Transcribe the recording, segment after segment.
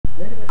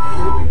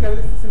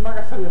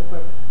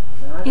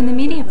In the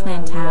Media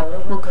Plan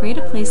tab, we'll create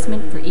a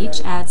placement for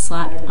each ad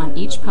slot on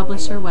each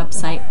publisher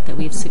website that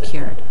we've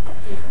secured.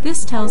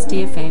 This tells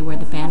DFA where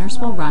the banners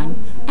will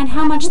run and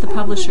how much the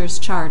publishers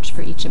charge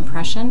for each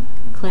impression,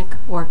 click,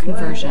 or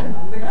conversion.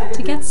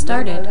 To get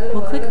started,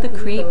 we'll click the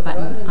Create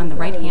button on the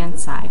right-hand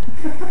side.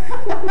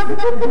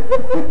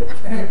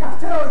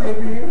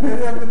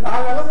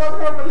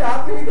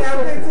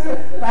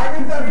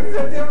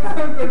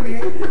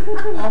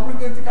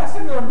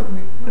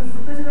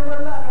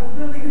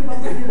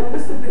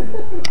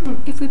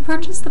 If we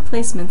purchase the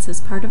placements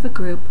as part of a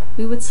group,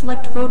 we would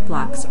select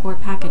roadblocks or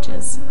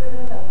packages.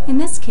 In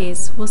this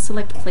case, we'll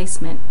select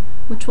Placement,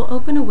 which will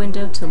open a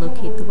window to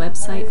locate the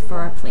website for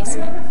our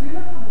placement.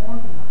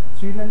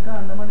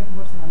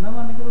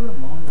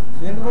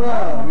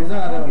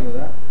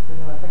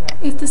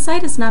 If the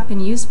site has not been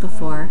used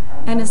before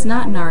and is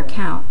not in our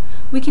account,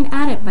 we can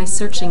add it by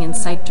searching in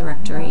Site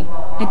Directory,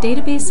 a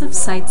database of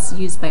sites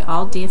used by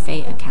all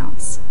DFA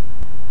accounts.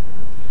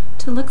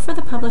 To look for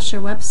the publisher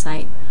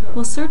website,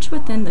 we'll search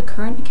within the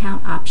Current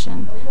Account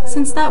option,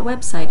 since that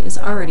website is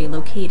already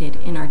located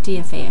in our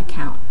DFA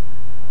account.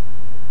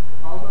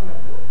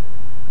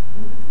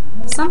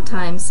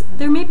 Sometimes,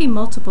 there may be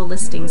multiple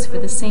listings for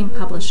the same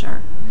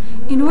publisher.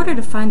 In order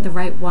to find the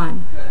right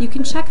one, you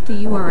can check the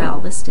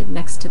URL listed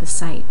next to the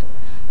site.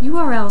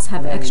 URLs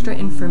have extra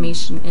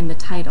information in the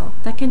title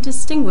that can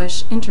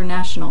distinguish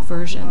international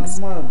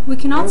versions. We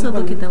can also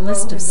look at the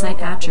list of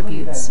site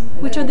attributes,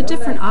 which are the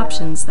different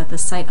options that the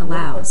site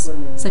allows,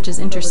 such as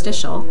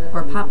interstitial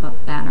or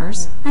pop-up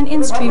banners, and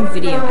in-stream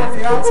video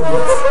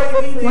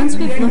advertisements. Once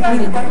we've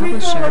located the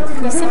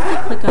publisher, we simply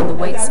click on the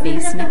white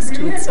space next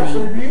to its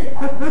name.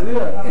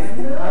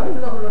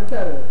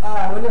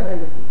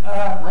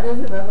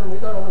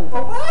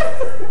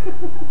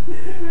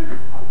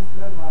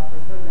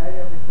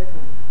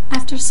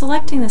 After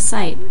selecting the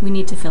site, we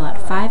need to fill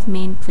out 5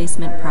 main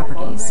placement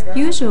properties.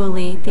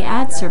 Usually, the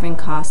ad serving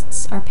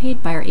costs are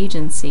paid by our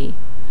agency,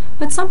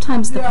 but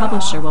sometimes the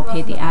publisher will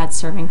pay the ad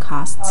serving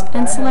costs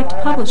and select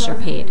Publisher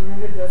Paid.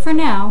 For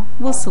now,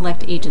 we'll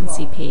select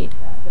Agency Paid.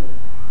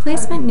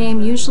 Placement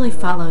name usually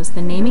follows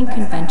the naming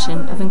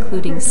convention of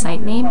including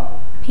site name,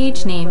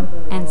 page name,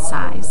 and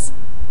size.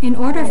 In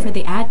order for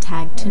the ad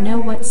tag to know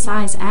what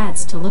size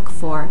ads to look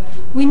for,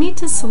 we need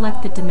to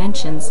select the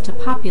dimensions to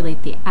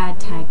populate the ad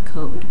tag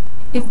code.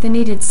 If the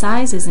needed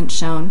size isn't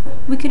shown,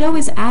 we could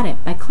always add it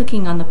by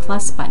clicking on the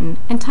plus button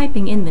and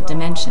typing in the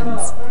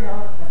dimensions.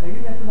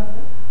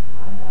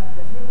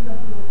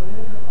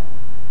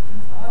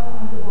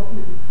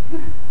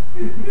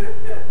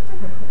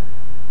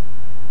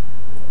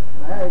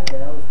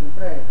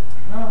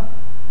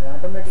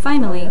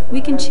 Finally,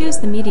 we can choose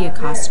the media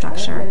cost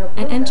structure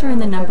and enter in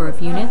the number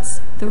of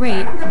units, the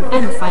rate,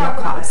 and the final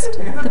cost.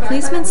 The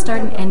placement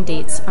start and end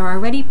dates are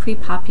already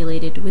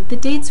pre-populated with the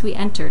dates we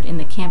entered in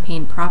the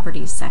Campaign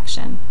Properties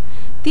section.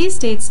 These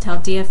dates tell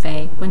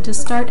DFA when to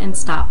start and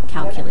stop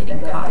calculating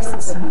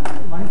costs.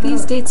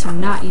 These dates are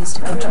not used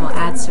to control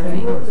ad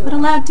serving, but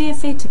allow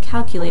DFA to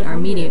calculate our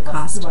media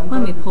cost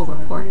when we pull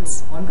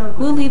reports.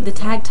 We'll leave the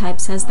tag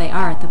types as they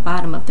are at the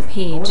bottom of the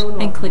page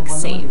and click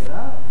Save.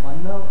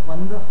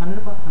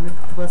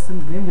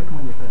 100% name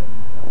చెప్పమని చెప్పారు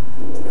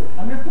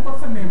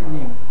 100% name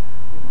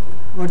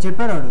వాడు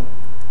చెప్పారు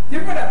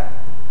చెప్పాడా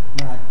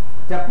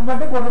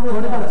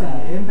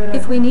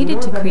If we needed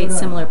to create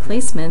similar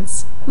placements,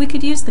 we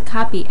could use the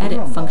copy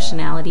edit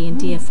functionality in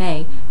DFA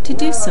to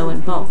do so in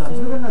bulk.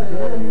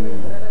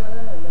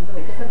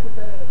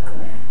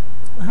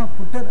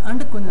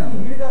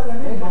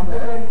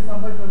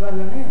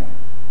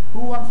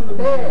 Who wants to do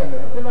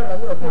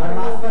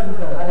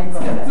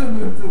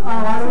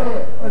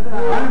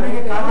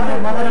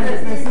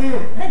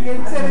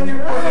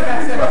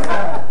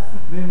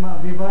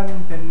we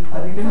won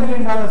 $10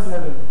 million.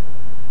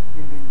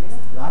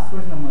 Last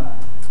question,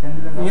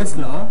 $10 million. Yes,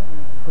 law.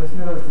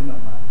 Question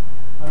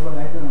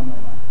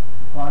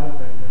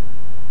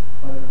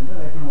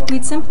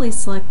We'd simply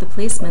select the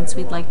placements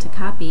we'd like to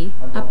copy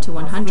up to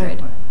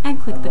 100 and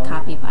click the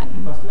Copy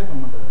button.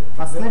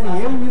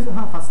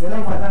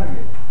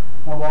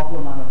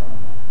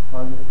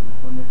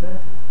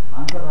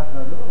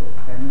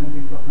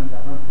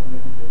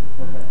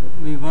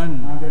 We won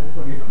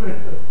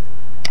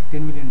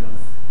 $10 million.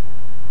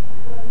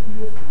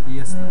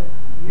 Yes, sir.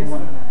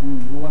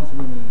 Who wants to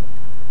do million?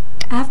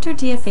 After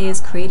DFA has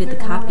created the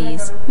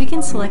copies, we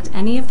can select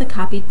any of the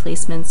copied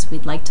placements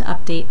we'd like to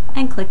update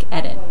and click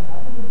Edit.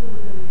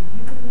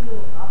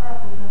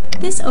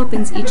 This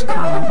opens each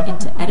column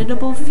into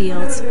editable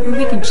fields where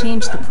we can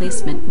change the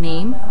placement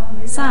name,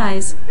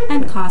 size,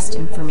 and cost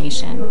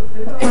information.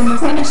 When we're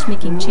finished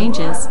making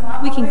changes,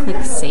 we can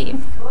click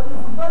Save.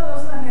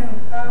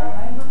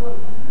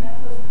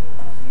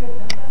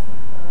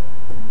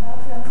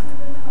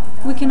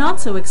 We can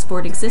also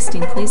export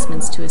existing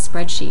placements to a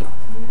spreadsheet.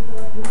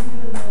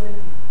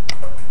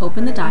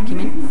 Open the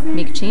document,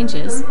 make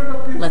changes,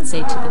 let's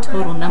say to the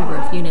total number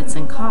of units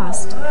and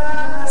cost,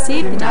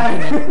 save the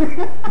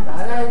document,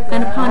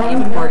 and upon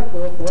import,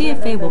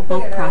 DFA will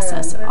bulk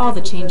process all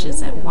the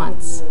changes at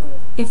once.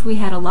 If we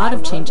had a lot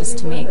of changes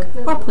to make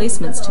or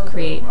placements to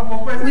create,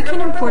 we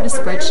can import a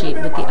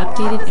spreadsheet with the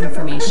updated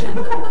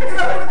information.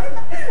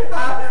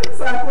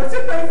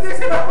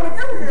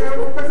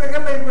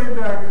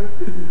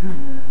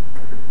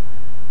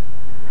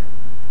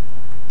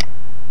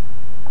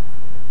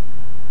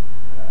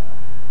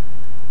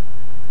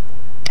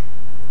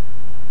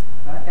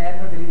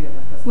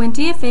 When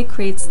DFA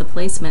creates the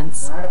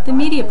placements, the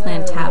Media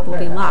Plan tab will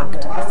be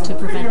locked to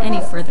prevent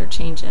any further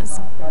changes.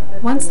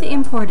 Once the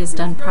import is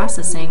done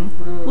processing,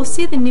 we'll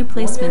see the new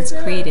placements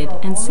created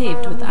and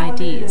saved with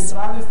IDs.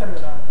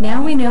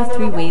 Now we know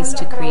 3 ways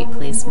to create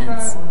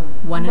placements: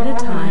 one at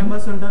a time,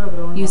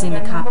 using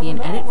the copy and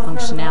edit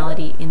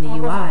functionality in the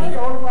UI,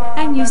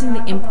 and using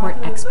the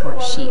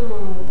import-export sheet.